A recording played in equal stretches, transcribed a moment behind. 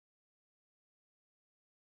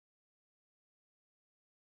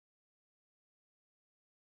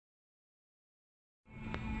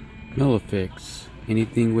Melafix.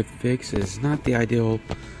 Anything with fix is not the ideal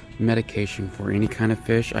medication for any kind of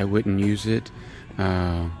fish. I wouldn't use it.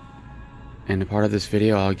 And a part of this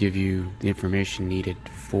video, I'll give you the information needed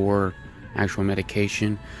for actual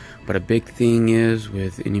medication. But a big thing is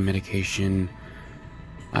with any medication,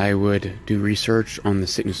 I would do research on the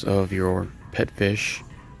sickness of your pet fish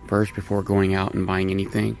first before going out and buying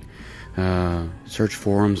anything. Search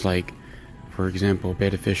forums like, for example,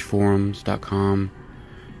 betafishforums.com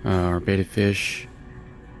or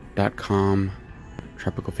betafish.com,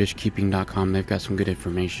 tropicalfishkeeping.com. They've got some good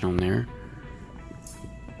information on there.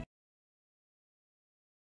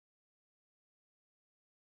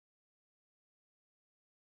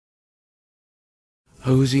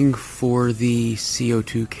 Hosing for the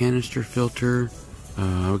CO2 canister filter,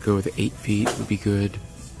 I would go with 8 feet would be good.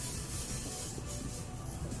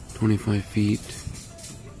 25 feet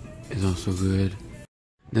is also good.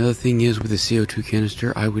 Another thing is with the CO2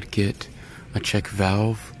 canister, I would get a check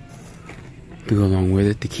valve to go along with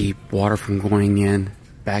it to keep water from going in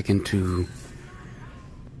back into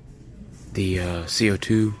the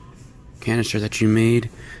CO2 canister that you made.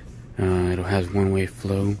 It'll have one-way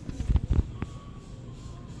flow.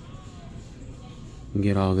 You can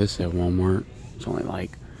get all this at Walmart. It's only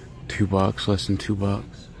like $2, less than $2.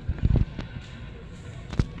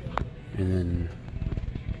 And then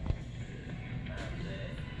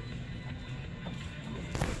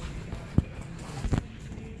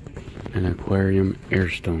an aquarium air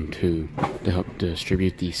stone too, to help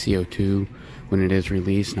distribute the CO2 when it is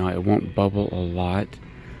released. Now it won't bubble a lot,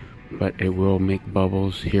 but it will make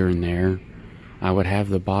bubbles here and there. I would have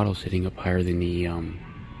the bottle sitting up higher than the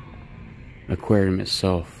aquarium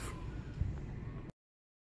itself.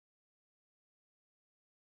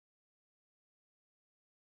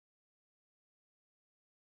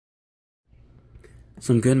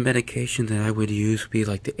 Some good medication that I would use would be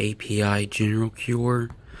like the API General Cure.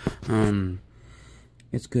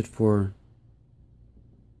 It's good for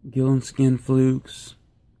gill and skin flukes,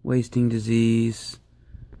 wasting disease,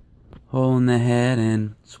 hole in the head,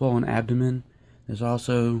 and swollen abdomen. There's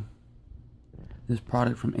also this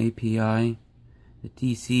product from API, the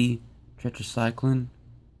TC tetracycline,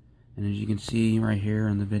 and as you can see right here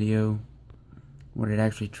in the video what it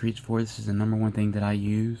actually treats for. This is the #1 thing that I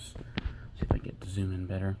use. See if I get to zoom in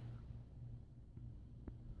better.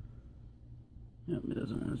 Yep, it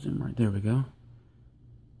doesn't want to zoom right. There we go.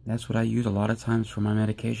 That's what I use a lot of times for my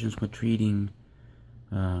medications with treating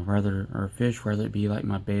fish, whether it be like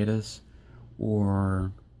my betas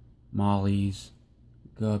or mollies,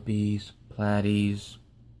 guppies, platies,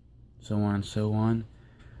 so on and so on.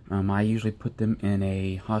 I usually put them in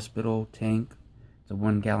a hospital tank. It's a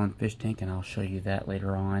 1-gallon fish tank, and I'll show you that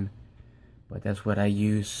later on. But that's what I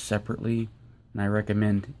use separately, and I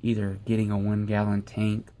recommend either getting a 1-gallon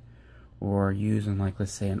tank or using, like,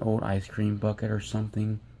 let's say an old ice cream bucket or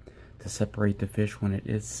something to separate the fish when it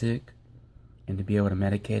is sick and to be able to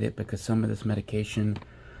medicate it, because some of this medication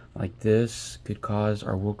like this could cause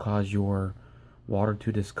or will cause your water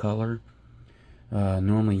to discolor,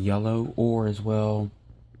 normally yellow, or as well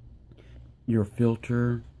your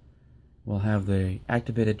filter will have the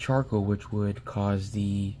activated charcoal, which would cause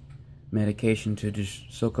the medication to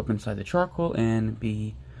just soak up inside the charcoal and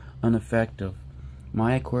be ineffective.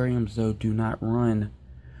 My aquariums, though, do not run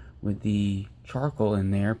with the charcoal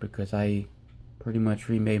in there because I pretty much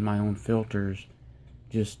remade my own filters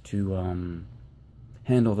just to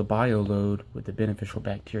handle the bio load with the beneficial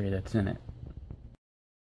bacteria that's in it.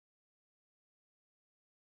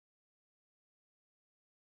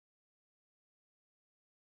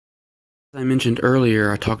 As I mentioned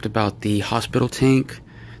earlier, I talked about the hospital tank.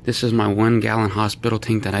 This is my 1-gallon hospital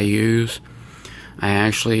tank that I use.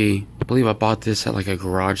 I believe I bought this at like a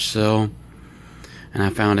garage sale, and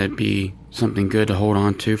I found it be something good to hold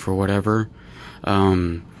on to for whatever.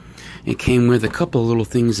 It came with a couple of little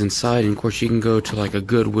things inside, and of course you can go to like a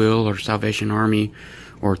Goodwill or Salvation Army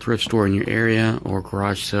or thrift store in your area or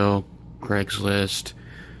garage sale, Craigslist,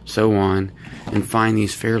 so on, and find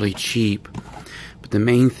these fairly cheap. But the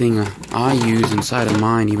main thing I use inside of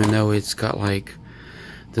mine, even though it's got like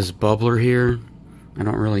this bubbler here, I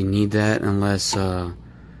don't really need that unless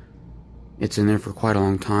it's in there for quite a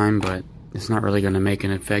long time, but it's not really going to make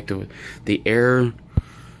an effect. The air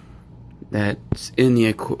that's in the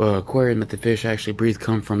aquarium that the fish actually breathe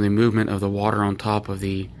come from the movement of the water on top of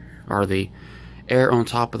the air on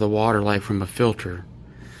top of the water, like from a filter.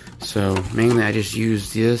 So mainly I just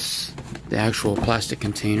use this, the actual plastic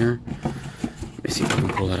container. Let me see if I can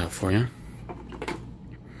pull that out for you.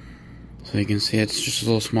 So you can see it's just a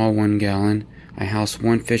little small 1 gallon. I house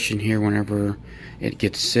one fish in here whenever it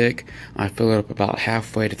gets sick. I fill it up about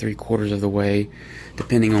halfway to 3/4 of the way,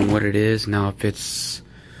 depending on what it is. Now if it's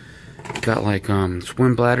got like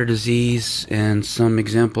swim bladder disease, and some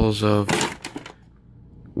examples of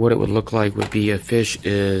what it would look like would be a fish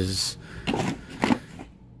is,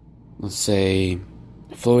 let's say,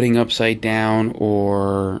 floating upside down,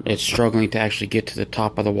 or it's struggling to actually get to the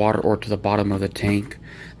top of the water or to the bottom of the tank.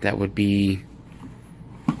 That would be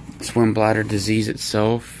swim bladder disease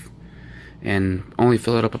itself. And only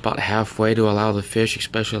fill it up about halfway to allow the fish,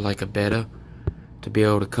 especially like a betta, to be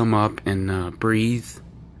able to come up and breathe,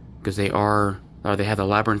 because they have the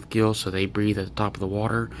labyrinth gill, so they breathe at the top of the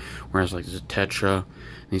water, whereas like the tetra,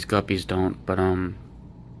 these guppies don't. But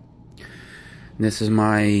this is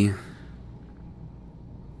my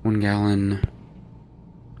 1 gallon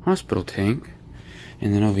hospital tank.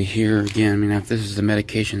 And then over here again, I mean, if this is the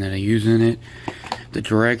medication that I use in it, the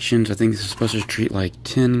directions, I think this is supposed to treat like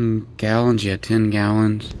 10 gallons. Yeah, 10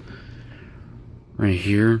 gallons right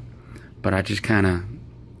here. But I just kind of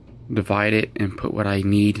divide it and put what I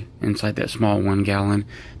need inside that small 1 gallon,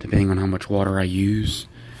 depending on how much water I use.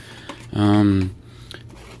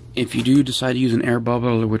 If you do decide to use an air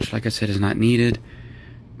bubble, which like I said is not needed,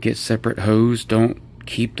 get separate hose. Don't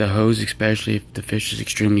keep the hose, especially if the fish is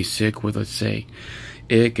extremely sick with, let's say,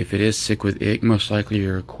 ick. If it is sick with ick, most likely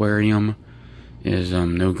your aquarium is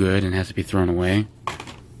no good and has to be thrown away.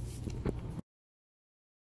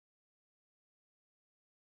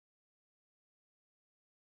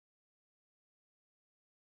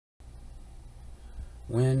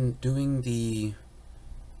 When doing the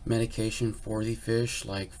medication for the fish,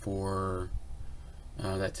 like for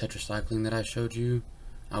that tetracycline that I showed you,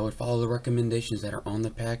 I would follow the recommendations that are on the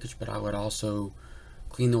package, but I would also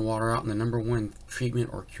clean the water out. And the number one treatment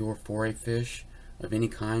or cure for a fish of any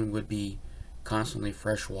kind would be constantly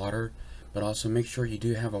fresh water, but also make sure you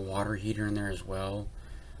do have a water heater in there as well.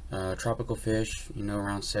 Tropical fish,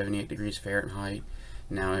 around 78 degrees Fahrenheit.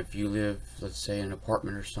 Now if you live, let's say, in an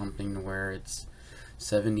apartment or something where it's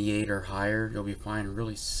 78 or higher, you'll be fine.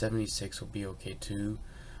 Really 76 will be okay too,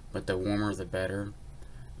 but the warmer the better.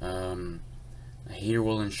 A heater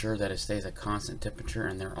will ensure that it stays at constant temperature,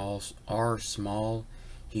 and there are small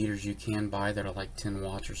heaters you can buy that are like 10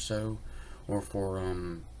 watts or so, or for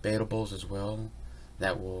betables as well,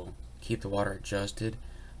 that will keep the water adjusted.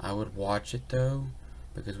 I would watch it though,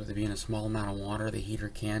 because with it being a small amount of water, the heater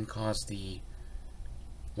can cause the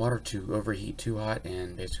water to overheat too hot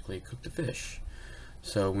and basically cook the fish.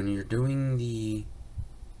 So when you're doing the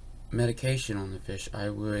medication on the fish, I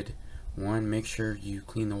would, one, make sure you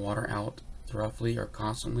clean the water out roughly or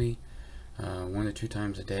constantly, 1 to 2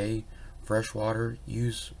 times a day. Fresh water,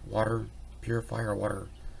 use water purifier or water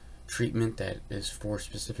treatment that is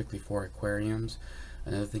specifically for aquariums.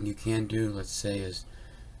 Another thing you can do, let's say, is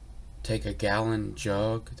take a gallon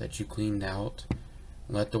jug that you cleaned out,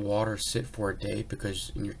 let the water sit for a day,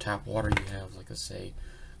 because in your tap water you have, like, let's say,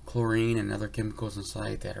 chlorine and other chemicals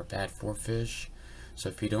inside that are bad for fish. So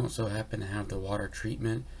if you don't so happen to have the water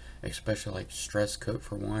treatment, especially like stress coat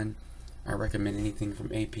for one, I recommend anything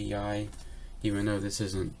from API, even though this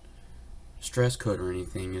isn't stress coat or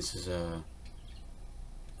anything. This is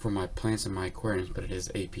for my plants and my aquariums, but it is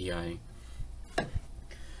API.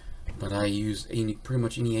 But I use pretty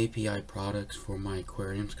much any API products for my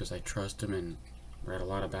aquariums because I trust them and read a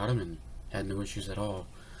lot about them and had no issues at all.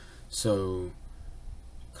 So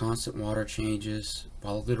constant water changes,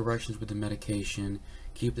 follow the directions with the medication,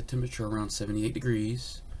 keep the temperature around 78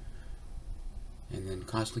 degrees, and then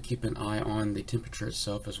constantly keep an eye on the temperature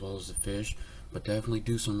itself as well as the fish. But definitely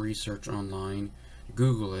do some research online.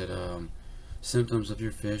 Google it. Symptoms of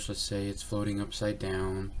your fish, let's say it's floating upside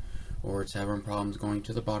down, or it's having problems going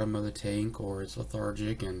to the bottom of the tank, or it's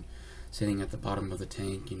lethargic and sitting at the bottom of the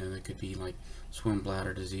tank. That could be like swim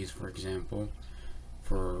bladder disease, for example.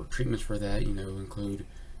 For treatments for that, include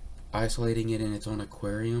isolating it in its own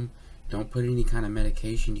aquarium. Don't put any kind of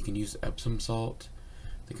medication. You can use Epsom salt,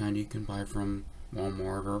 the kind you can buy from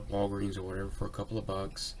Walmart or Walgreens or whatever, for a couple of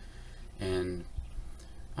bucks. And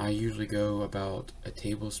I usually go about a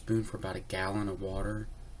tablespoon for about a gallon of water.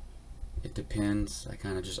 It depends. I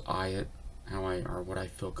kind of just eye it or what I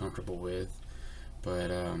feel comfortable with.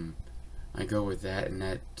 But I go with that, and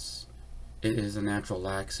it is a natural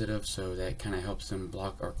laxative, so that kind of helps them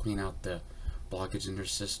block or clean out the blockage in their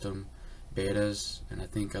system. Bettas and I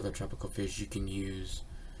think other tropical fish, you can use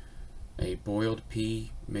a boiled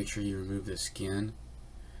pea. Make sure you remove the skin,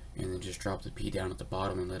 and then just drop the pea down at the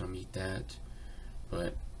bottom and let them eat that.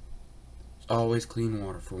 But always clean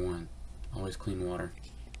water for one. Always clean water.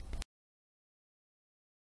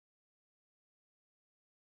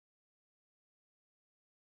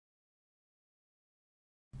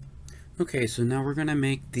 Okay, so now we're gonna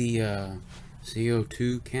make the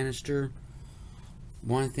CO2 canister.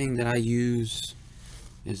 One thing that I use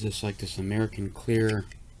is this American Clear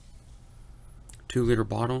 2-liter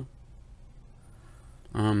bottle.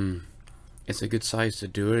 It's a good size to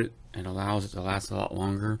do it. It allows it to last a lot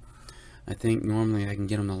longer. I think normally I can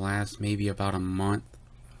get them to last maybe about a month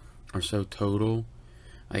or so total.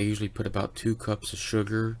 I usually put about 2 cups of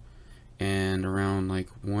sugar and around like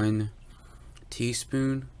 1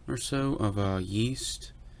 teaspoon or so of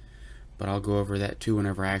yeast, but I'll go over that too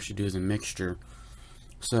whenever I actually do the mixture.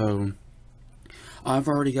 So I've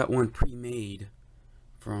already got one pre-made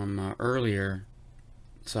from earlier,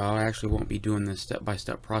 so I actually won't be doing the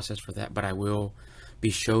step-by-step process for that, but I will be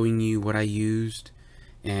showing you what I used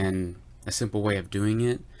and a simple way of doing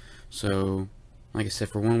it. So like I said,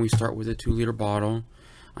 for one, we start with a 2-liter bottle.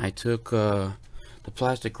 I took the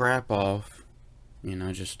plastic wrap off,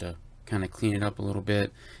 just to kind of clean it up a little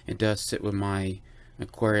bit. It does sit with my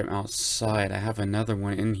aquarium outside. I have another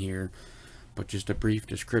one in here, but just a brief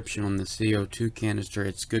description on the CO2 canister.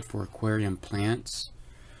 It's good for aquarium plants.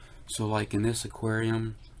 So like in this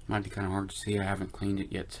aquarium, might be kind of hard to see, I haven't cleaned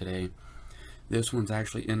it yet today. This one's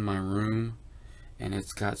actually in my room, and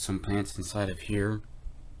it's got some plants inside of here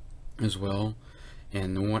as well.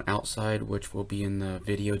 And the one outside, which will be in the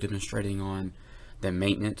video demonstrating on the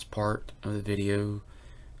maintenance part of the video,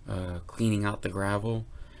 cleaning out the gravel,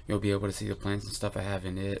 you'll be able to see the plants and stuff I have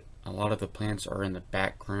in it. A lot of the plants are in the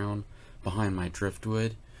background behind my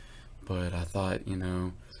driftwood, but I thought,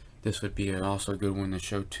 this would be also a good one to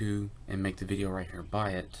show too and make the video right here by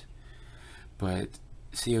it. But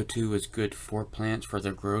CO2 is good for plants, for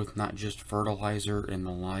their growth, not just fertilizer and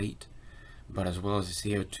the light, but as well as the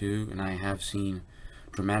CO2. And I have seen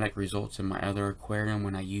dramatic results in my other aquarium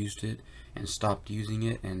when I used it and stopped using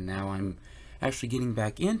it, and now I'm actually getting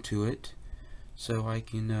back into it so I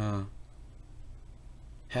can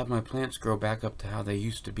have my plants grow back up to how they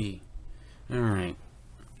used to be. Alright,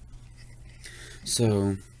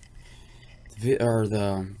 so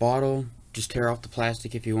the bottle, just tear off the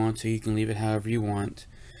plastic if you want to. You can leave it however you want.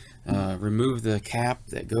 Remove the cap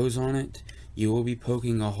that goes on it. You will be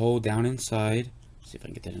poking a hole down inside. See if I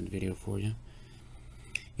can get that in the video for you.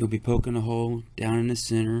 You'll be poking a hole down in the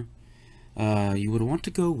center. You would want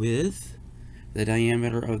to go with the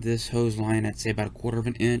diameter of this hose line, I'd say about 1/4 of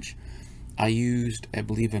an inch. I used, I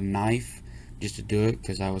believe, a knife just to do it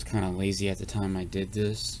because I was kind of lazy at the time I did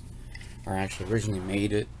this, or actually originally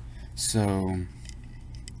made it. So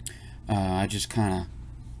I just kind of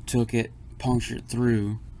took it, punctured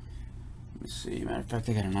through. Let me see, matter of fact,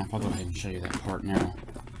 I got a knife. I'll go ahead and show you that part now,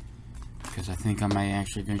 because I think I might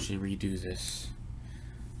actually eventually redo this.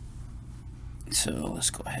 So let's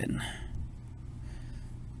go ahead and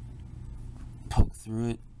poke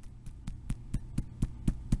through it.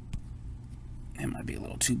 It might be a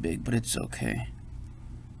little too big, but it's okay.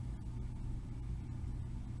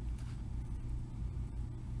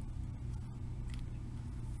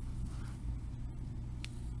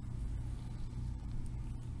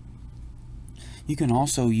 You can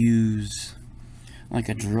also use like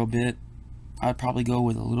a drill bit. I'd probably go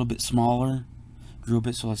with a little bit smaller drill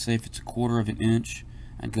bit. So let's say if it's 1/4 of an inch,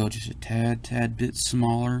 I'd go just a tad bit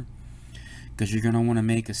smaller, because you're going to want to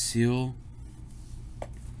make a seal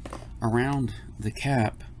around the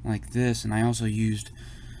cap like this. And I also used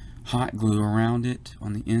hot glue around it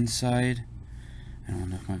on the inside. I don't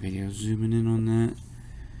know if my video is zooming in on that.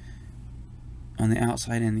 On the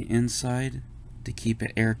outside and the inside to keep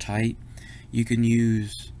it airtight. You can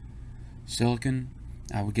use silicone.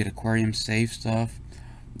 I would get aquarium safe stuff.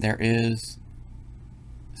 There is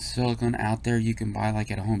silicone out there you can buy, like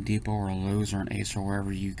at a Home Depot or a Lowe's or an Ace or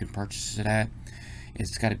wherever you can purchase it at.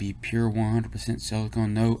 It's got to be pure 100%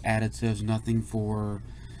 silicone, no additives, nothing for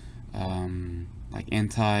like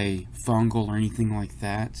anti-fungal or anything like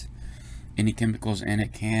that. Any chemicals in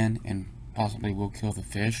it can and possibly will kill the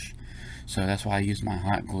fish. So that's why I used my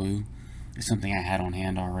hot glue. It's something I had on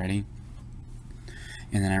hand already.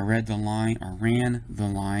 And then I ran the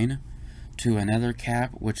line to another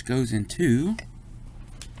cap, which goes into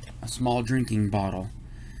a small drinking bottle.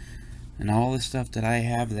 And all the stuff that I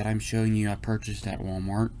have that I'm showing you, I purchased at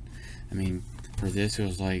Walmart. I mean, for this it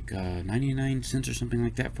was like 99 cents or something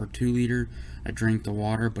like that for a 2-liter. I drank the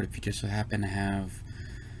water, but if you just happen to have,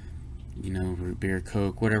 root beer,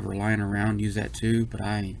 Coke, whatever lying around, use that too. But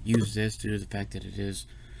I use this due to the fact that it is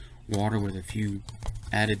water with a few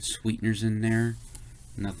added sweeteners in there.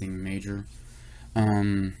 Nothing major.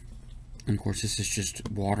 And of course this is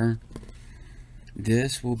just water.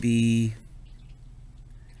 This will be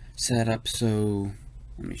set up so,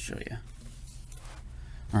 let me show you.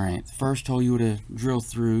 Alright, the first hole you would to drill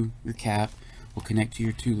through your cap will connect to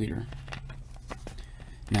your 2-liter.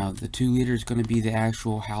 Now the 2-liter is going to be the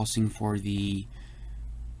actual housing for the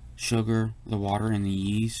sugar, the water, and the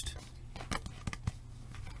yeast.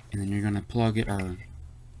 And then you're going to plug it, or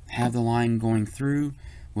have the line going through,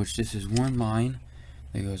 which this is one line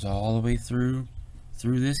that goes all the way through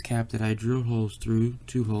this cap that I drilled holes through,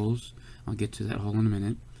 2 holes. I'll get to that hole in a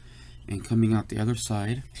minute. And coming out the other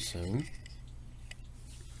side. So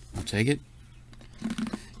I'll take it.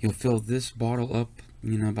 You'll fill this bottle up,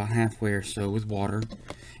 you know, about halfway or so with water.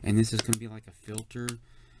 And this is going to be like a filter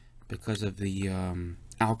because of the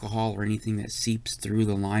alcohol or anything that seeps through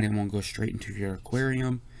the line. It won't go straight into your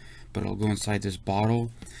aquarium, but it'll go inside this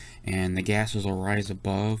bottle, and the gases will rise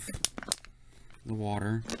above the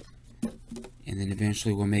water, and then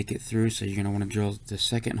eventually we'll make it through. So you're going to want to drill the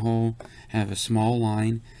second hole, have a small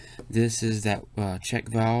line. This is that check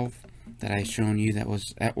valve that I shown you that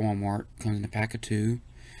was at Walmart, comes in a pack of 2.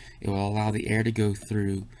 It will allow the air to go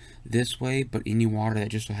through this way, but any water that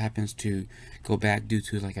just so happens to go back due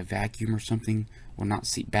to like a vacuum or something will not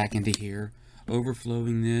seep back into here,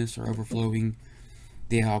 overflowing this or overflowing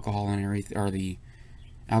the alcohol and everything, or the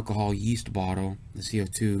alcohol yeast bottle, the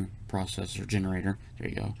CO2 processor generator, there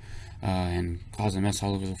you go, and cause a mess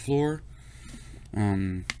all over the floor.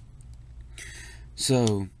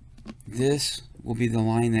 So this will be the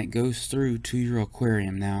line that goes through to your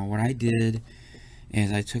aquarium. Now what I did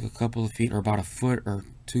is I took a couple of feet, or about a foot or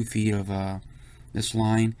 2 feet of this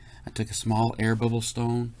line. I took a small air bubble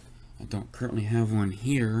stone. I don't currently have one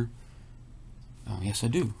here. Oh yes I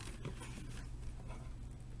do.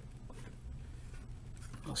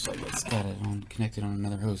 Looks like it's got it on, connected on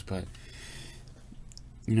another hose, but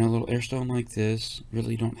you know, a little air stone like this,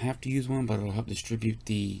 really don't have to use one, but it'll help distribute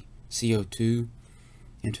the CO2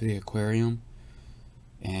 into the aquarium,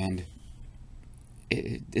 and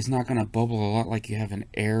it's not going to bubble a lot like you have an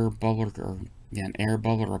air bubbler, or an air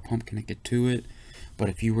bubbler or a pump connected to it. But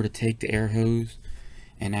if you were to take the air hose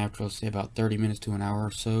and after, let's say, about 30 minutes to an hour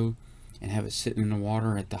or so, and have it sitting in the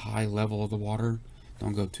water at the high level of the water,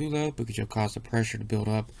 don't go too low because you'll cause the pressure to build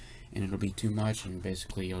up and it'll be too much, and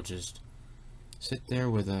basically you'll just sit there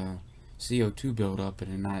with a CO2 buildup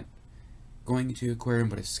and not going into the aquarium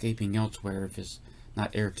but escaping elsewhere if it's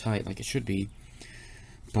not airtight like it should be.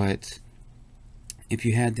 But if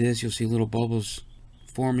you had this, you'll see little bubbles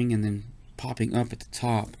forming and then popping up at the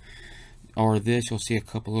top. Or this, you'll see a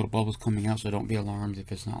couple little bubbles coming out, so don't be alarmed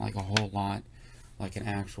if it's not like a whole lot, like an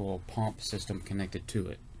actual pump system connected to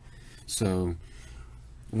it. So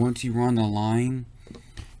once you run the line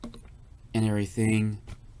and everything,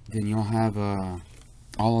 then you'll have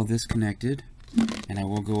all of this connected, and I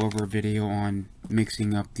will go over a video on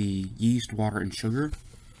mixing up the yeast, water, and sugar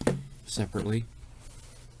separately.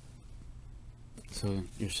 So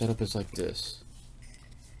your setup is like this.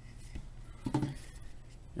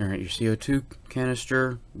 Alright, your CO2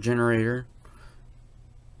 canister, generator,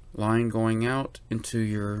 line going out into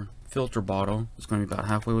your filter bottle. It's going to be about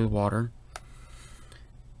halfway with water,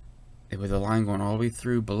 with the line going all the way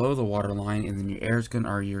through below the water line, and then your air is going,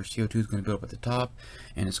 or your CO2 is going to build up at the top,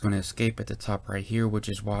 and it's going to escape at the top right here, which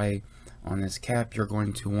is why on this cap you're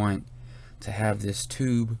going to want to have this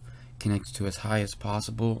tube connected to as high as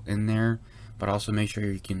possible in there, but also make sure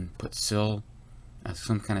you can put some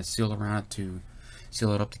kind of seal around it to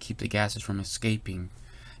seal it up to keep the gases from escaping.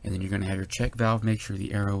 And then you're going to have your check valve. Make sure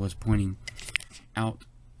the arrow is pointing out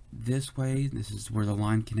this way. This is where the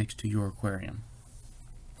line connects to your aquarium.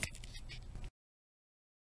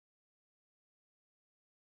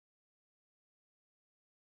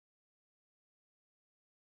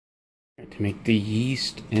 To make the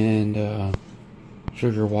yeast and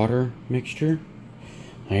sugar water mixture,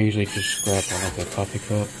 I usually just grab like a coffee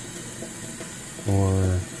cup or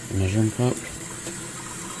a measuring cup.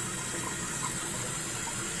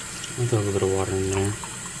 I'll throw a little bit of water in there.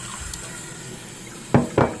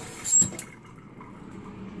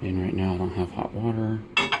 And right now I don't have hot water.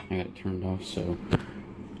 I got it turned off, so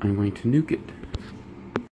I'm going to nuke it.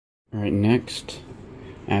 Alright, next,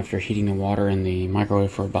 after heating the water in the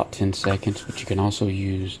microwave for about 10 seconds, but you can also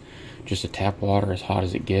use just a tap water as hot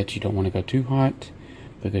as it gets. You don't want to go too hot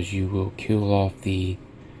because you will kill off the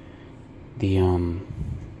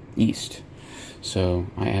yeast. So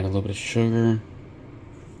I add a little bit of sugar,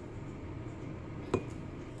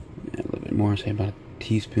 add a little bit more, say about a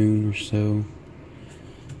teaspoon or so.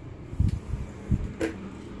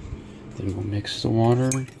 Then we'll mix the water,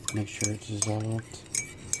 make sure it's dissolved.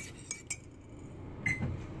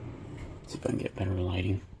 See if I can get better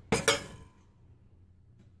lighting.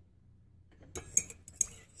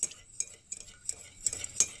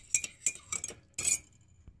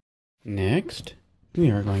 Next, we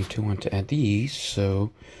are going to want to add the yeast,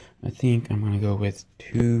 so I think I'm going to go with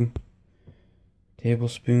 2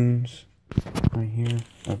 tablespoons right here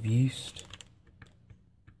of yeast.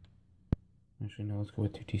 Actually, no, let's go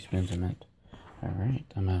with 2 teaspoons, I meant. Alright,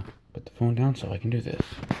 I'm going to put the phone down so I can do this.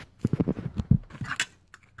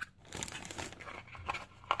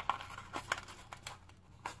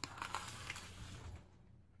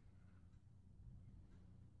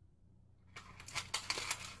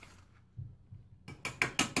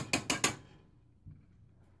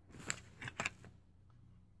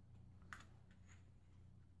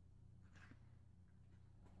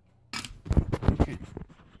 Okay,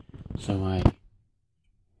 so I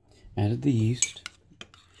added the yeast.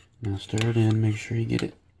 Now stir it in, make sure you get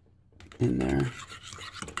it in there.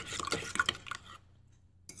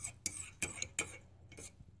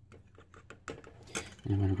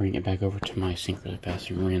 And I'm going to bring it back over to my sink really fast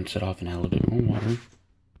and rinse it off and add a little bit more water.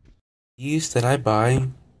 The yeast that I buy,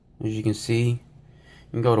 as you can see, you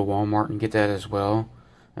can go to Walmart and get that as well.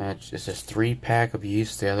 It's this 3-pack of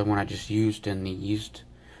yeast. The other one I just used in the yeast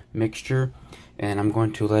mixture. And I'm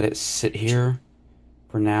going to let it sit here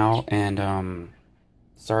for now and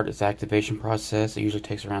start its activation process. It usually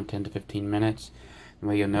takes around 10 to 15 minutes. The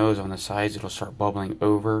way you'll know is on the sides it'll start bubbling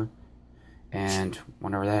over. And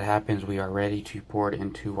whenever that happens, we are ready to pour it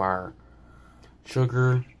into our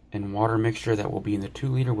sugar and water mixture that will be in the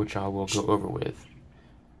 2-liter, which I will go over with.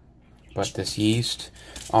 But this yeast,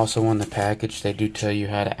 also on the package, they do tell you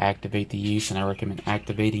how to activate the yeast, and I recommend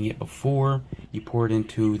activating it before you pour it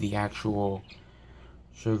into the actual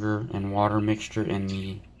sugar and water mixture in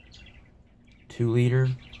the 2-liter.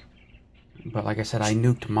 But like I said, I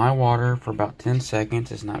nuked my water for about 10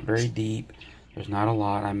 seconds. It's not very deep. There's not a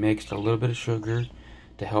lot. I mixed a little bit of sugar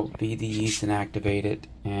to help feed the yeast and activate it,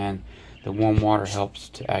 and the warm water helps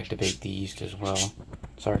to activate the yeast as well.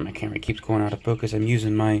 Sorry, my camera keeps going out of focus. I'm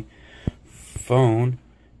using my phone,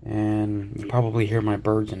 and you probably hear my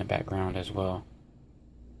birds in the background as well.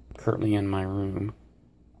 Currently in my room.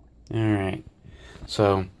 Alright,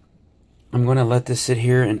 so I'm going to let this sit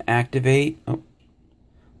here and activate. Oh,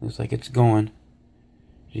 looks like it's going.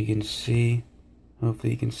 As you can see,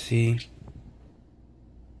 hopefully you can see.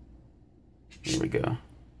 Here we go.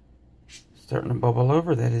 Starting to bubble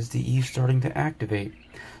over. That is the yeast starting to activate.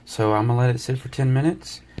 So I'm going to let it sit for 10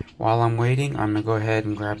 minutes. While I'm waiting, I'm going to go ahead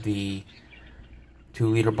and grab the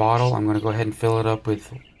 2-liter bottle. I'm going to go ahead and fill it up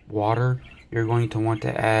with water. You're going to want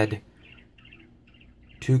to add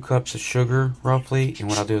 2 cups of sugar, roughly. And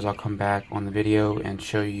what I'll do is I'll come back on the video and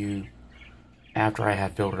show you after I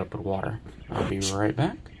have filled it up with water. I'll be right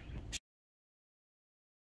back.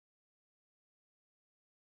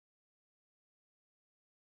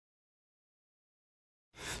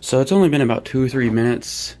 So it's only been about 2 or 3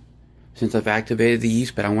 minutes since I've activated the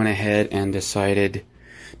yeast, but I went ahead and decided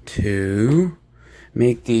to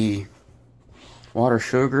make the water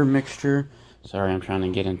sugar mixture. Sorry, I'm trying to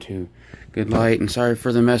get into good light, and sorry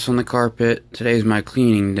for the mess on the carpet. Today's my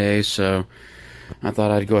cleaning day, so I thought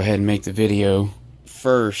I'd go ahead and make the video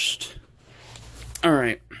first.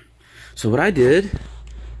 Alright, so what I did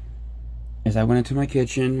is I went into my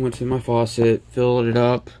kitchen, went to my faucet, filled it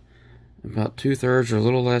up about 2/3 or a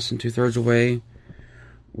little less than 2/3 away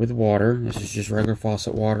with water. This is just regular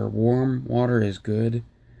faucet water. Warm water is good.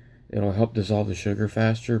 It'll help dissolve the sugar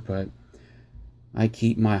faster, but I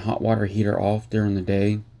keep my hot water heater off during the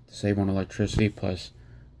day to save on electricity, plus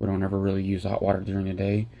we don't ever really use hot water during the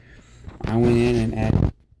day. I went in and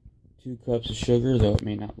added 2 cups of sugar, though it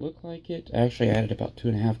may not look like it. I actually added about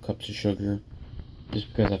 2.5 cups of sugar just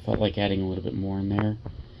because I felt like adding a little bit more in there.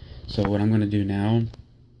 So what I'm going to do now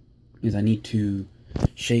is I need to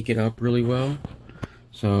shake it up really well.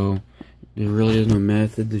 So there really is no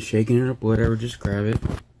method to shaking it up, whatever, just grab it.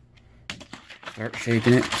 Start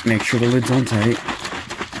shaking it, make sure the lid's on tight.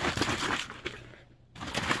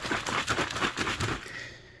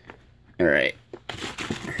 Alright,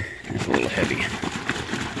 that's a little heavy.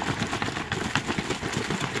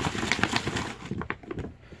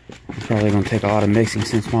 It's probably going to take a lot of mixing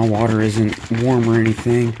since my water isn't warm or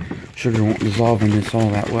anything. Sugar won't dissolve in this all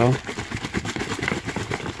that well.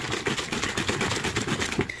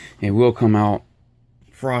 It will come out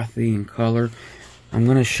frothy in color. I'm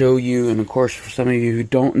going to show you, and of course for some of you who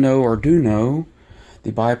don't know or do know,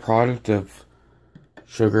 the byproduct of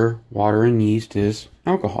sugar, water, and yeast is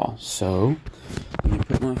alcohol. So, let me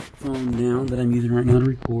put my phone down that I'm using right now to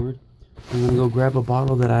record. I'm going to go grab a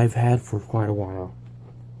bottle that I've had for quite a while.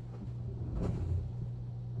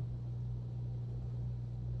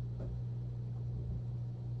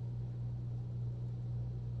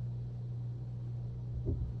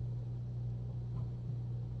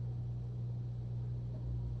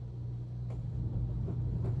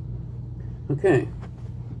 Okay,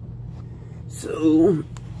 so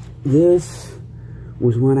this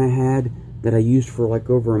was one I had that I used for like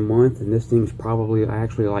over a month, and this thing's probably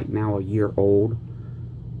actually like now a year old.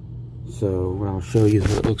 So what I'll show you is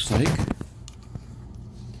what it looks like.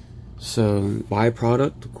 So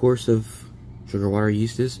byproduct, of course, of sugar water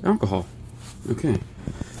yeast is alcohol. Okay.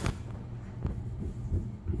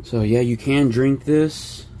 So yeah, you can drink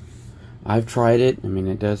this. I've tried it. I mean,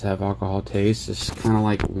 it does have alcohol taste. It's kind of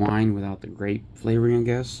like wine without the grape flavoring, I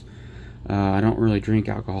guess. I don't really drink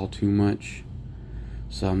alcohol too much,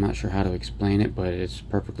 so I'm not sure how to explain it, but it's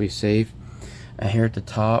perfectly safe. Here at the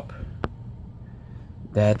top,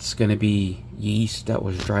 that's going to be yeast that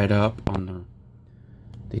was dried up on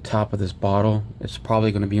the top of this bottle. It's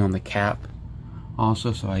probably going to be on the cap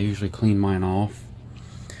also, so I usually clean mine off.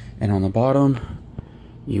 And on the bottom,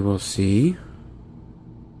 you will see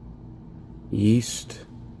yeast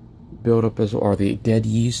buildup, or the dead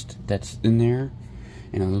yeast that's in there.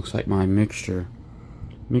 And it looks like my mixture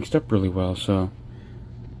mixed up really well. So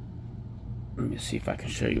let me see if I can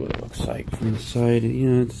show you what it looks like from the side. You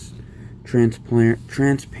know, it's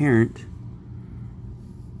transparent,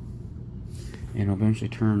 and it'll eventually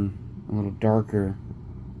turn a little darker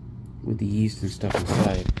with the yeast and stuff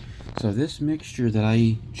inside. So this mixture that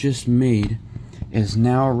I just made is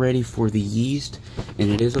now ready for the yeast, and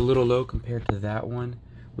it is a little low compared to that one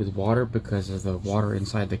with water because of the water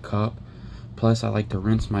inside the cup. Plus, I like to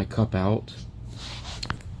rinse my cup out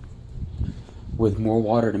with more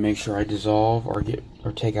water to make sure I dissolve or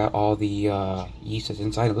take out all the yeast that's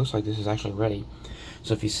inside. It looks like this is actually ready.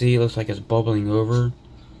 So if you see, it looks like it's bubbling over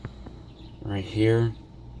right here.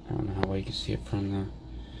 I don't know how well you can see it from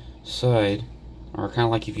the side, or kind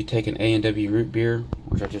of like if you take an A&W root beer,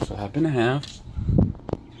 which I just so happen to have,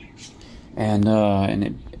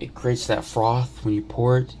 and it creates that froth when you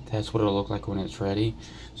pour it. That's what it'll look like when it's ready.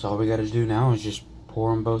 So all we got to do now is just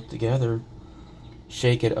pour them both together,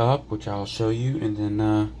 shake it up, which I'll show you, and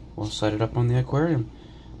then we'll set it up on the aquarium.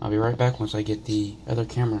 I'll be right back once I get the other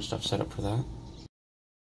camera and stuff set up for that.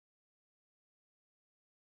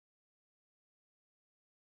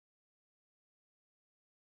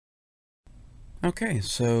 Okay,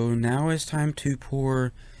 so now it's time to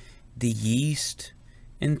pour the yeast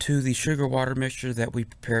into the sugar water mixture that we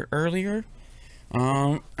prepared earlier.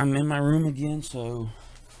 I'm in my room again, so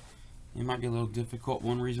it might be a little difficult.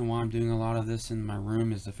 One reason why I'm doing a lot of this in my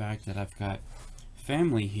room is the fact that I've got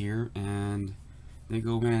family here and they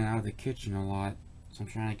go in and out of the kitchen a lot, so I'm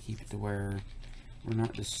trying to keep it to where we're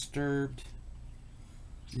not disturbed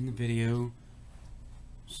in the video.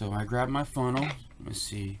 So I grabbed my funnel. Let me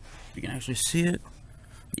see if you can actually see it.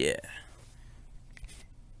 Yeah.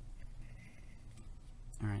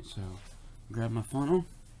 Alright, so grab my funnel.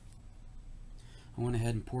 I went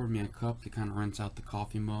ahead and poured me a cup to kind of rinse out the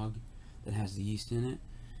coffee mug that has the yeast in it.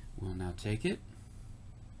 We'll now take it,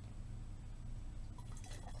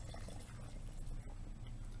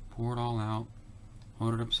 pour it all out,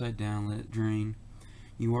 hold it upside down, let it drain.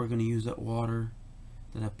 You are going to use that water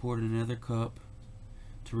that I poured in another cup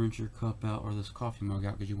to rinse your cup out, or this coffee mug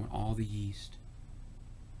out, because you want all the yeast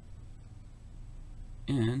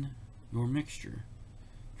in your mixture.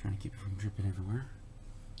 Trying to keep it from dripping everywhere.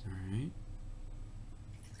 Alright.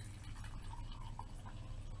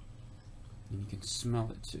 And you can smell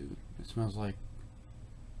it too. It smells like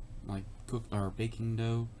cooked or baking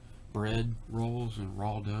dough, bread rolls, and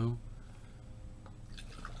raw dough.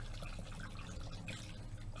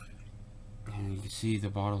 And you can see the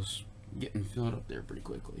bottle's getting filled up there pretty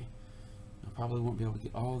quickly. I probably won't be able to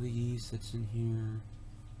get all the yeast that's in here.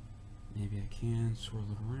 Maybe I can swirl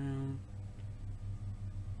it around.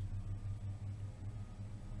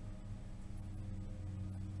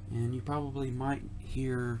 And you probably might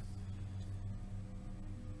hear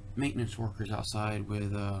maintenance workers outside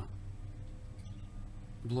with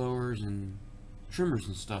blowers and trimmers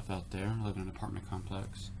and stuff out there. I live in an apartment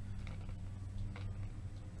complex.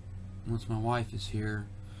 Once my wife is here,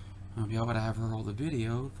 I'll be able to have her hold the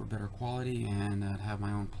video for better quality and have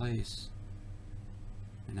my own place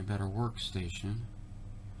and a better workstation.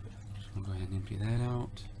 So I'll go ahead and empty that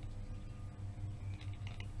out.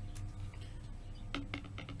 Tap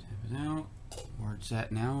it out. Where it's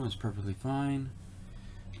at now is perfectly fine.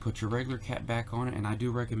 Put your regular cap back on it, and I do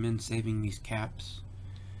recommend saving these caps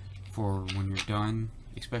for when you're done,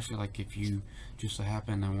 especially like if you just so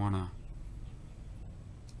happen to want to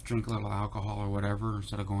drink a little alcohol or whatever,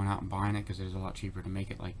 instead of going out and buying it, because it is a lot cheaper to make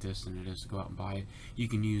it like this than it is to go out and buy it. You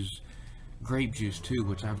can use grape juice too,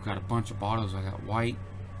 which I've got a bunch of bottles. I got white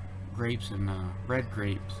grapes and red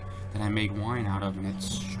grapes that I made wine out of, and it's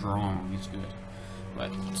strong, it's good.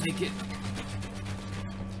 But take it,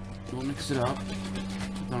 we'll mix it up.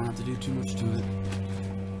 Don't have to do too much to it.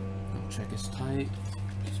 I'll check it's tight.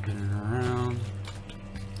 Spin it around.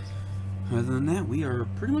 Other than that, we are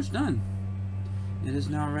pretty much done. It is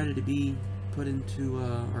now ready to be put into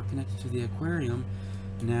or connected to the aquarium.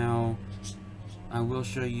 Now, I will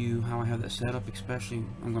show you how I have that set up, especially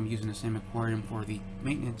I'm going to be using the same aquarium for the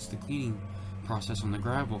maintenance, the cleaning process on the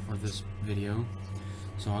gravel for this video.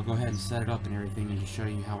 So I'll go ahead and set it up and everything and just show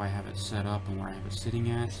you how I have it set up and where I have it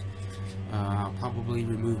sitting at. I'll probably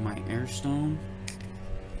remove my air stone.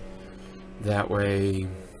 That way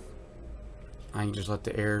I can just let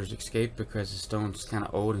the airs escape because the stone's kind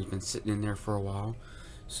of old and has been sitting in there for a while.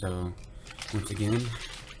 So once again,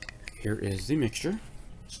 here is the mixture.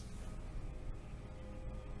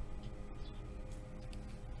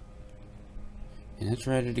 And it's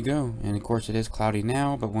ready to go. And of course it is cloudy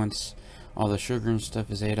now, but once all the sugar and stuff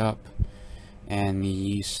is ate up and the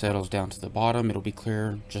yeast settles down to the bottom, it'll be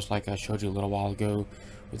clear, just like I showed you a little while ago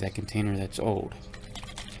with that container that's old.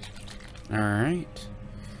 Alright.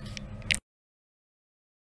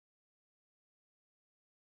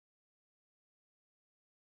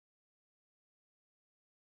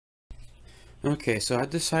 Okay, so I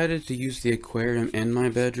decided to use the aquarium in my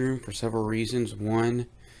bedroom for several reasons. One,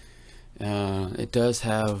 it does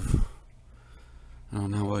have, I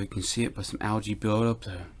don't know how well you can see it, but some algae buildup,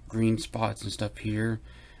 the green spots and stuff here,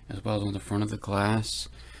 as well as on the front of the glass.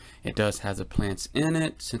 It does have the plants in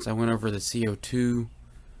it. Since I went over the CO2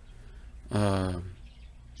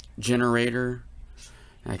 generator,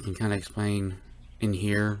 I can kind of explain in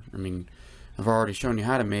here. I mean, I've already shown you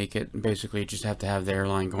how to make it. Basically, you just have to have the air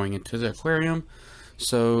line going into the aquarium.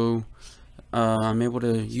 So I'm able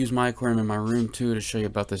to use my aquarium in my room too to show you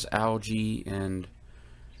about this algae, and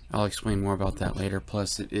I'll explain more about that later.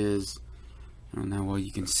 Plus it is, I don't know, well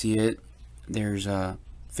you can see it, there's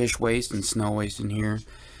fish waste and snow waste in here,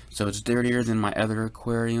 so it's dirtier than my other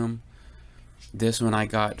aquarium. This one I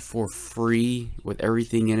got for free with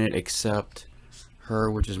everything in it except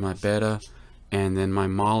her, which is my betta, and then my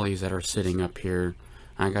mollies that are sitting up here.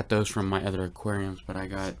 I got those from my other aquariums, but I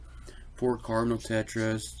got 4 cardinal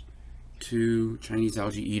tetras, 2 Chinese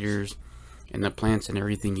algae eaters, and the plants and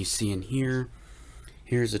everything you see in here.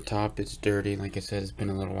 Here's the top. It's dirty. Like I said, it's been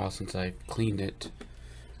a little while since I cleaned it.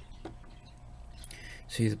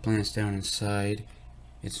 See the plants down inside.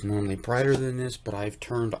 It's normally brighter than this, but I've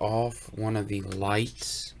turned off one of the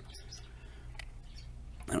lights.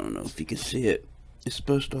 I don't know if you can see it. It's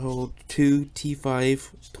supposed to hold 2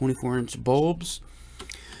 T5 24-inch bulbs,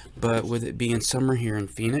 but with it being summer here in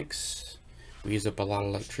Phoenix, we use up a lot of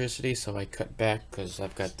electricity, so I cut back because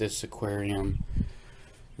I've got this aquarium,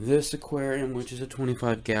 which is a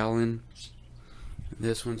 25-gallon.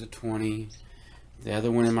 This one's a 20. The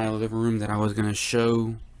other one in my living room that I was going to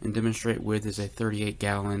show and demonstrate with is a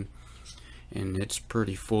 38-gallon, and it's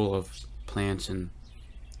pretty full of plants and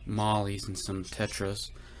mollies and some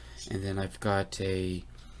tetras. And then I've got a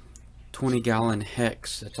 20-gallon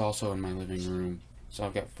hex that's also in my living room. So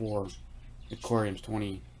I've got 4 aquariums,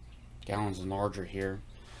 20 gallons and larger here.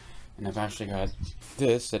 And I've actually got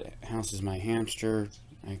this that houses my hamster.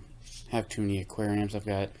 I have too many aquariums. I've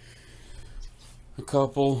got a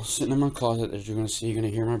couple sitting in my closet that you're going to see. You're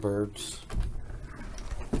going to hear my birds.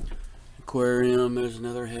 Aquarium, there's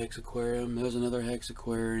another hex aquarium, there's another hex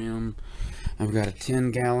aquarium. I've got a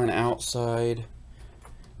 10-gallon outside.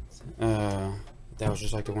 That was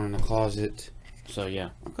just like the one in the closet. So yeah,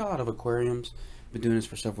 I've got a lot of aquariums. Been doing this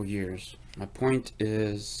for several years. My point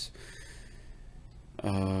is,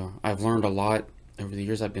 I've learned a lot over the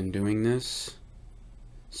years I've been doing this.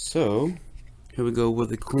 So here we go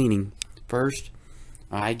with the cleaning. First,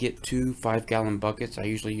 I get 2 5-gallon buckets. I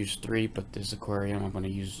usually use 3, but this aquarium I'm going to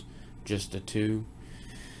use just the 2.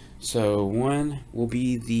 So one will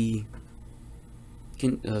be the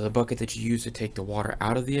bucket that you use to take the water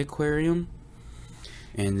out of the aquarium,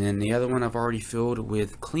 and then the other one I've already filled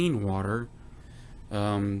with clean water.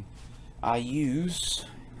 I use,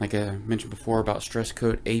 like I mentioned before about Stress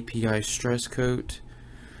Coat, API Stress Coat.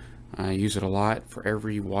 I use it a lot for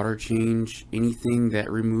every water change. Anything that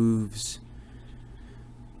removes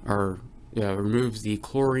the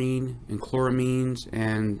chlorine and chloramines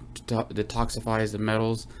and detoxifies the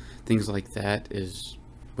metals, things like that is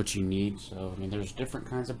what you need. So I mean, there's different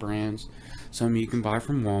kinds of brands. Some you can buy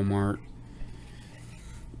from Walmart.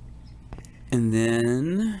 And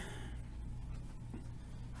then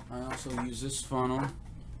I also use this funnel.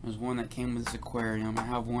 There's one that came with this aquarium. I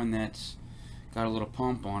have one that's got a little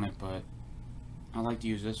pump on it, but I like to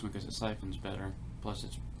use this one because it siphons better. Plus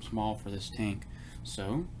it's small for this tank.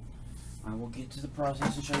 So I will get to the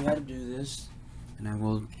process and show you how to do this, and I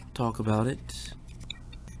will talk about it.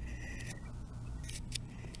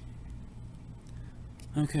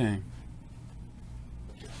 Okay,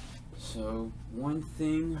 so one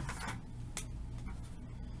thing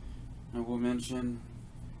I will mention,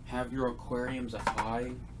 have your aquariums up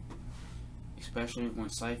high, especially when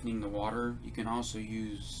siphoning the water. You can also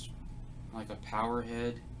use like a power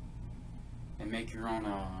head and make your own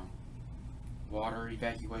water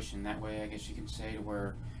evacuation that way, I guess you can say, to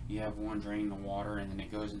where you have one draining the water and then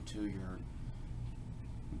it goes into your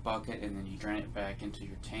bucket and then you drain it back into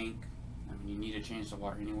your tank. I mean, you need to change the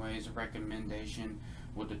water anyways. A recommendation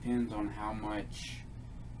will depend on how much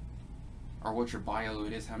or what your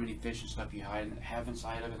bioload is, how many fish and stuff you have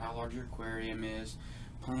inside of it, how large your aquarium is.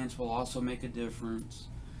 Plants will also make a difference.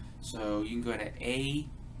 So you can go to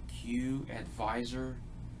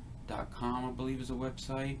aqadvisor.com, I believe is a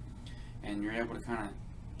website, and you're able to kind of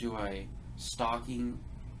do a stocking.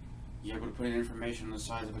 You're able to put in information on the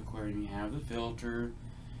size of aquarium you have, the filter,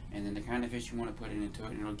 and then the kind of fish you want to put into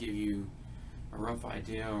it, and it'll give you a rough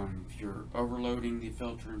idea on if you're overloading the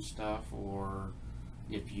filter and stuff, or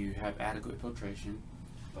if you have adequate filtration.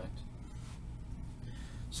 But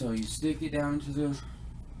so you stick it down into the,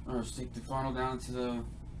 or stick the funnel down into the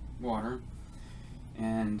water,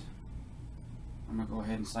 and I'm gonna go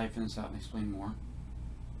ahead and siphon this out and explain more.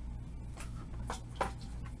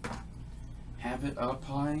 Have it up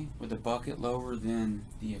high with the bucket lower than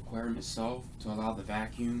the aquarium itself to allow the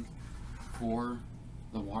vacuum for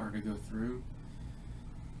the water to go through.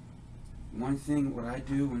 One thing, what I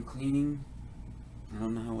do when cleaning, I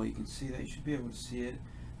don't know how well you can see that, you should be able to see it.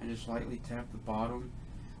 I just lightly tap the bottom.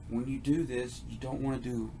 When you do this, you don't want to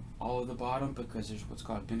do all of the bottom because there's what's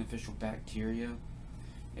called beneficial bacteria.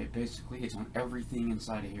 It's on everything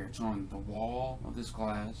inside of here. It's on the wall of this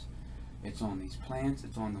glass, it's on these plants,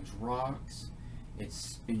 it's on those rocks,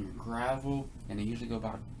 it's in your gravel, and they usually go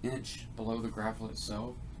about an inch below the gravel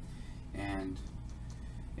itself. And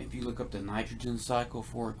if you look up the nitrogen cycle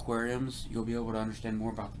for aquariums, you'll be able to understand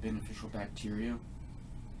more about the beneficial bacteria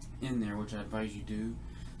in there, which I advise you do.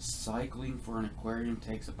 Cycling for an aquarium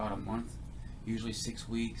takes about a month, usually 6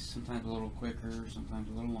 weeks, sometimes a little quicker, sometimes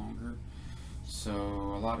a little longer. So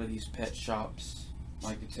a lot of these pet shops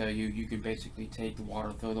like to tell you you can basically take the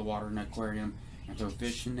water, throw the water in an aquarium and throw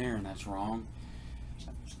fish in there, and that's wrong.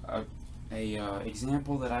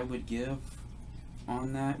 Example that I would give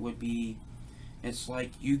on that would be, it's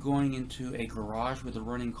like you going into a garage with a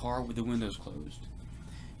running car with the windows closed.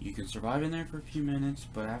 You can survive in there for a few minutes,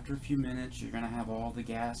 but after a few minutes you're going to have all the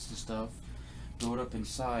gas and stuff build up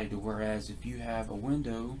inside, whereas if you have a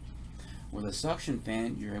window with a suction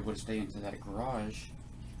fan, you're able to stay into that garage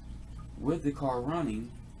with the car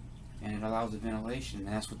running, and it allows the ventilation, and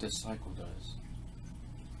that's what this cycle does.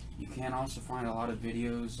 You can also find a lot of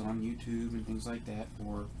videos on YouTube and things like that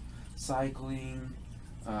for cycling,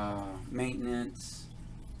 maintenance,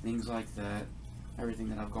 things like that, everything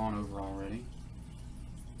that I've gone over already.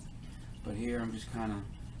 But here I'm just kind of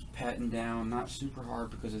patting down, not super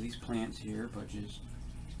hard because of these plants here, but just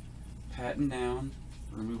patting down,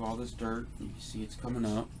 remove all this dirt. You can see it's coming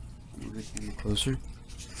up. Let me move the camera closer.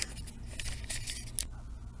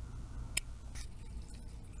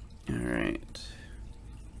 Alright.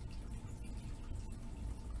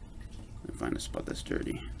 Let me find a spot that's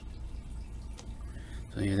dirty.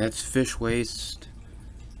 So yeah, that's fish waste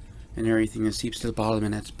and everything that seeps to the bottom,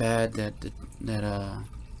 and that's bad. That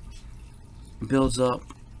builds up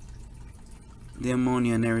the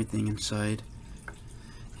ammonia and everything inside,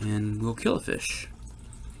 and will kill a fish.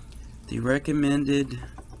 The recommended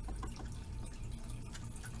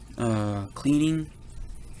cleaning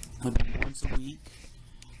would be once a week.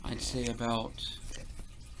 I'd say about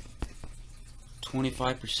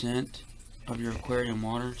 25% of your aquarium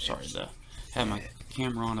water. Sorry, I have my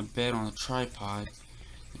camera on a bed on a tripod.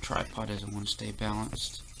 The tripod doesn't want to stay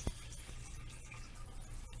balanced.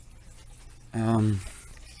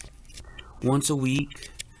 Once a week,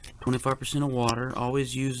 25% of water.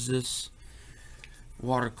 Always use this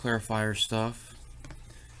water clarifier stuff,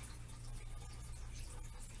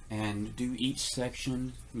 and do each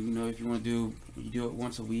section. You know, if you want to you do it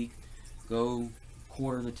once a week. Go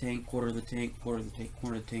quarter of the tank, quarter of the tank, quarter of the tank,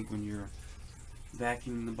 quarter of the tank when you're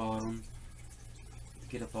vacuuming the bottom.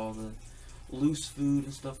 Get up all the loose food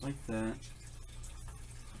and stuff like that.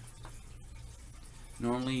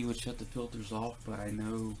 Normally you would shut the filters off, but I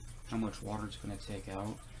know how much water it's going to take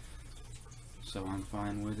out, so I'm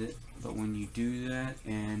fine with it. But when you do that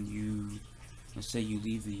and you, let's say you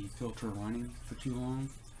leave the filter running for too long,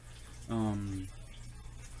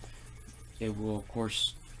 it will of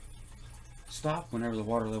course stop whenever the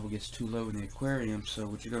water level gets too low in the aquarium. So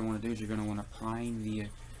what you're going to want to do is you're going to want to prime the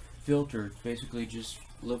filter. Basically just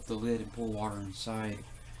lift the lid and pour water inside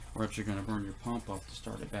or else you're going to burn your pump up to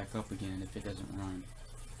start it back up again if it doesn't run.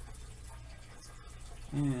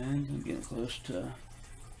 And I'm getting close to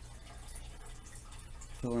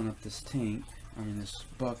filling up this tank, this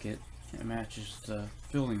bucket. It matches the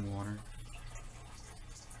filling water.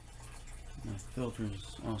 My filter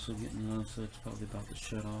is also getting low, so it's probably about to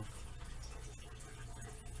shut off.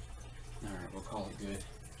 Alright, we'll call it good.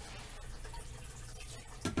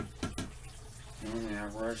 And then I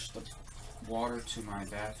rush the water to my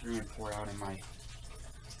bathroom and pour it out in my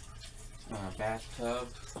bathtub.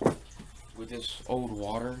 With this old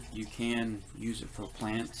water, you can use it for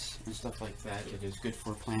plants and stuff like that. It is good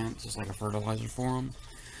for plants. It's like a fertilizer for them.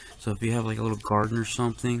 So if you have like a little garden or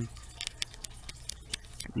something,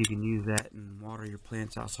 you can use that and water your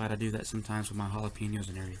plants outside. I do that sometimes with my jalapenos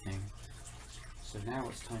and everything. So now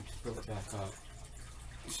it's time to fill it back up.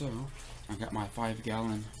 So I got my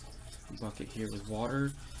 5-gallon bucket here with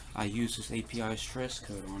water. I used this API stress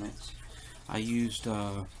coat on it. I used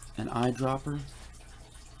an eyedropper,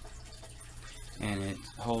 and it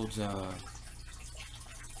holds 2.5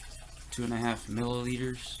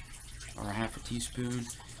 milliliters or a half a teaspoon,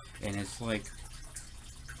 and it's like,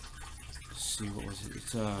 let's see, what was it?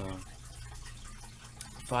 It's 5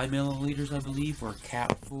 milliliters, I believe, or a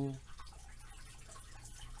cap full.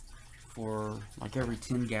 For like every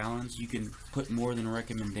 10 gallons, you can put more than a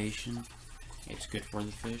recommendation. It's good for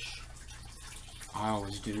the fish. I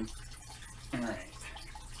always do. Alright.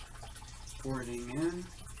 Pour it in.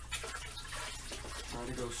 Try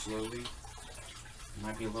to go slowly. It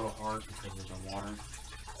might be a little hard because of the water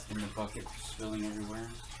in the bucket spilling everywhere.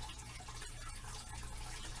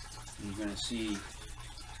 And you're going to see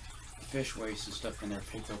fish waste and stuff in there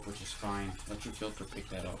picked up, which is fine. Let your filter pick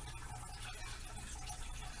that up.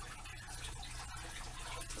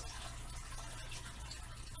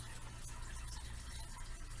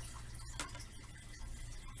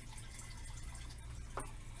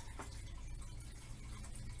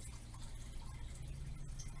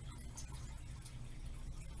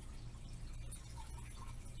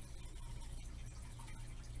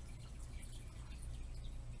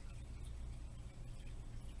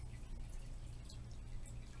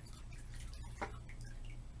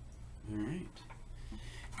 Alright.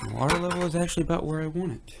 The water level is actually about where I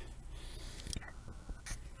want it.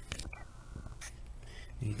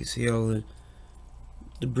 And you can see all the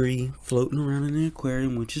debris floating around in the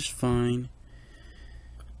aquarium, which is fine.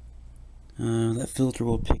 That filter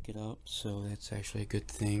will pick it up, so that's actually a good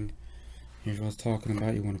thing. Here's what I was talking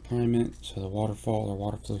about. You want to prime it so the water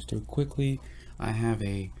flows through quickly. I have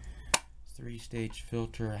a 3-stage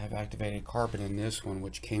filter. I have activated carbon in this one,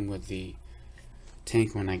 which came with the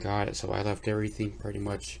tank when I got it, so I left everything pretty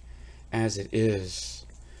much as it is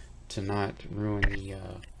to not ruin the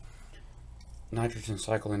nitrogen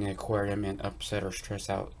cycle in the aquarium and upset or stress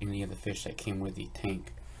out any of the fish that came with the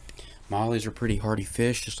tank. Mollies are pretty hardy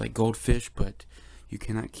fish, just like goldfish, but you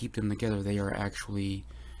cannot keep them together. They are actually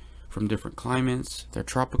from different climates. They're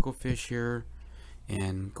tropical fish here,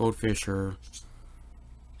 and goldfish are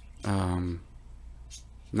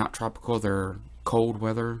not tropical. They're cold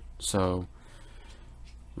weather, so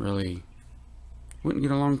really wouldn't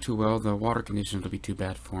get along too well. The water conditions would be too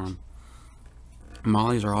bad for them.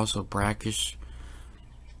 Mollies are also brackish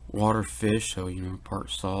water fish, so you know, part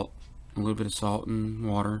salt, a little bit of salt and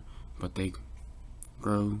water, but they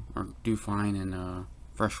grow or do fine in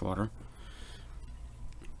fresh water.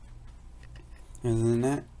 Other than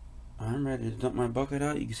that, I'm ready to dump my bucket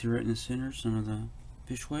out. You can see right in the center some of the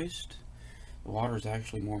fish waste. The water is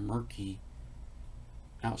actually more murky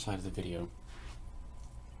outside of the video.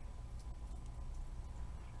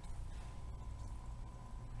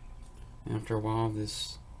 After a while,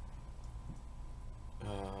 this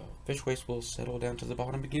fish waste will settle down to the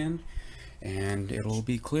bottom again, and it'll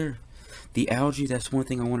be clear. The algae, that's one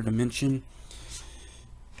thing I wanted to mention.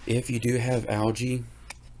 If you do have algae,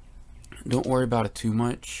 don't worry about it too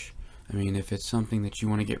much. I mean, if it's something that you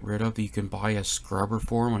want to get rid of, you can buy a scrubber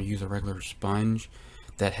for them or use a regular sponge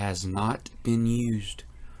that has not been used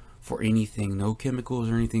for anything, no chemicals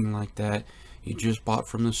or anything like that. You just bought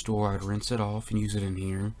from the store. I'd rinse it off and use it in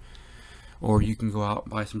here. Or you can go out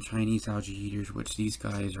and buy some Chinese algae eaters, which these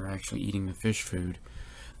guys are actually eating the fish food.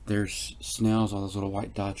 There's snails, all those little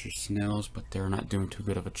white dots are snails, but they're not doing too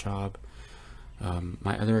good of a job.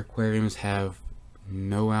 My other aquariums have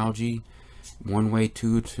no algae. One way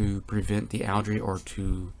to prevent the algae or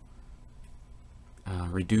to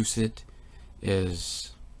reduce it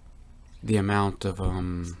is the amount of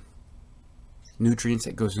nutrients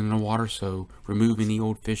that goes into the water. So remove any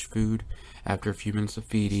old fish food after a few minutes of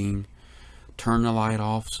feeding. Turn the light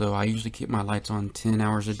off. So I usually keep my lights on 10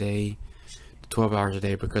 hours a day 12 hours a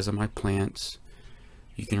day because of my plants.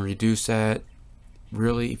 You can reduce that.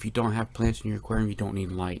 Really, if you don't have plants in your aquarium, you don't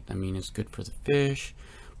need light. I mean, it's good for the fish,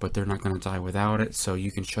 but they're not going to die without it, so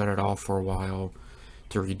you can shut it off for a while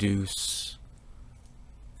to reduce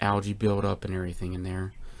algae buildup and everything in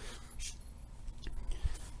there.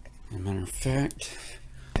 As a matter of fact,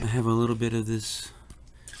 I have a little bit of this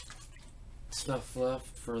stuff left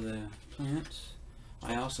for the plants.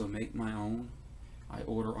 I also make my own. I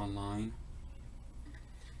order online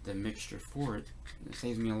the mixture for it. It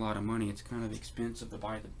saves me a lot of money. It's kind of expensive to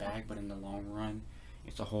buy the bag, but in the long run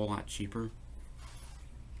it's a whole lot cheaper.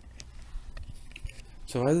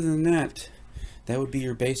 So other than that, that would be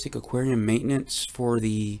your basic aquarium maintenance for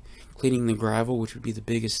the cleaning the gravel, which would be the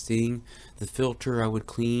biggest thing. The filter I would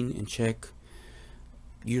clean and check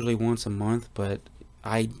usually once a month, but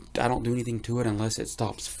I don't do anything to it unless it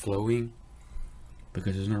stops flowing,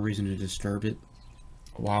 because there's no reason to disturb it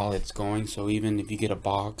while it's going. So even if you get a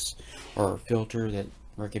box or a filter, that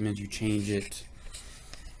recommends you change it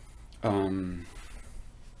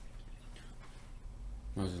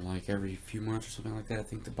was it like every few months or something like that? I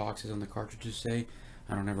think the boxes on the cartridges say.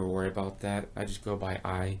 I don't ever worry about that. I just go by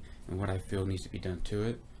eye and what I feel needs to be done to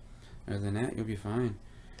it. Other than that, you'll be fine.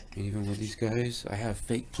 And even with these guys, I have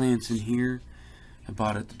fake plants in here I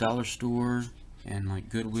bought at the dollar store and like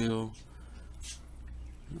Goodwill.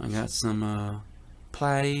 I got some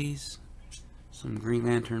platies, some green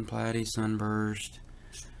lantern platies, sunburst,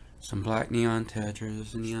 some black neon tetra.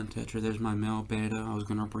 There's a neon tetra. There's my male beta. I was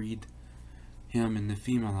gonna breed him and the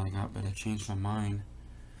female I got, but I changed my mind.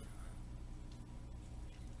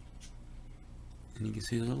 And you can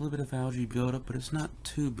see there's a little bit of algae buildup, but it's not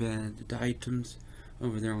too bad. The diatoms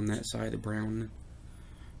over there on that side, the brown,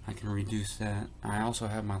 I can reduce that. I also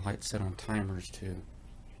have my light set on timers too.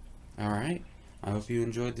 Alright, I hope you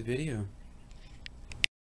enjoyed the video.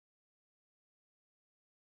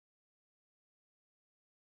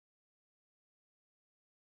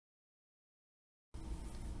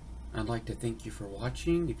 I'd like to thank you for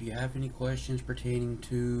watching. If you have any questions pertaining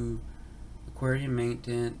to aquarium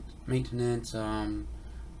maintenance,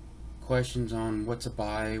 questions on what to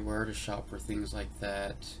buy, where to shop for things like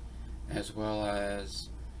that, as well as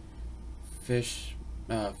fish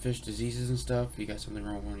diseases and stuff. If you got something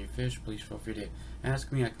wrong with one of your fish, please feel free to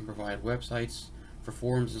ask me. I can provide websites for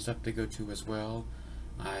forums and stuff to go to as well.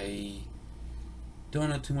 I don't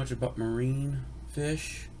know too much about marine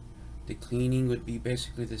fish. The cleaning would be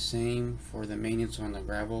basically the same for the maintenance on the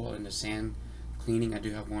gravel and the sand cleaning. I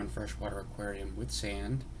do have one freshwater aquarium with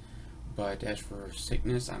sand, but as for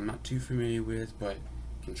sickness, I'm not too familiar with, but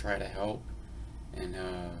can try to help and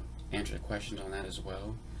answer the questions on that as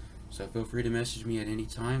well. So feel free to message me at any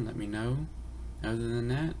time, let me know. Other than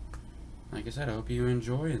that, like I said, I hope you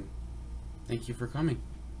enjoy, and thank you for coming.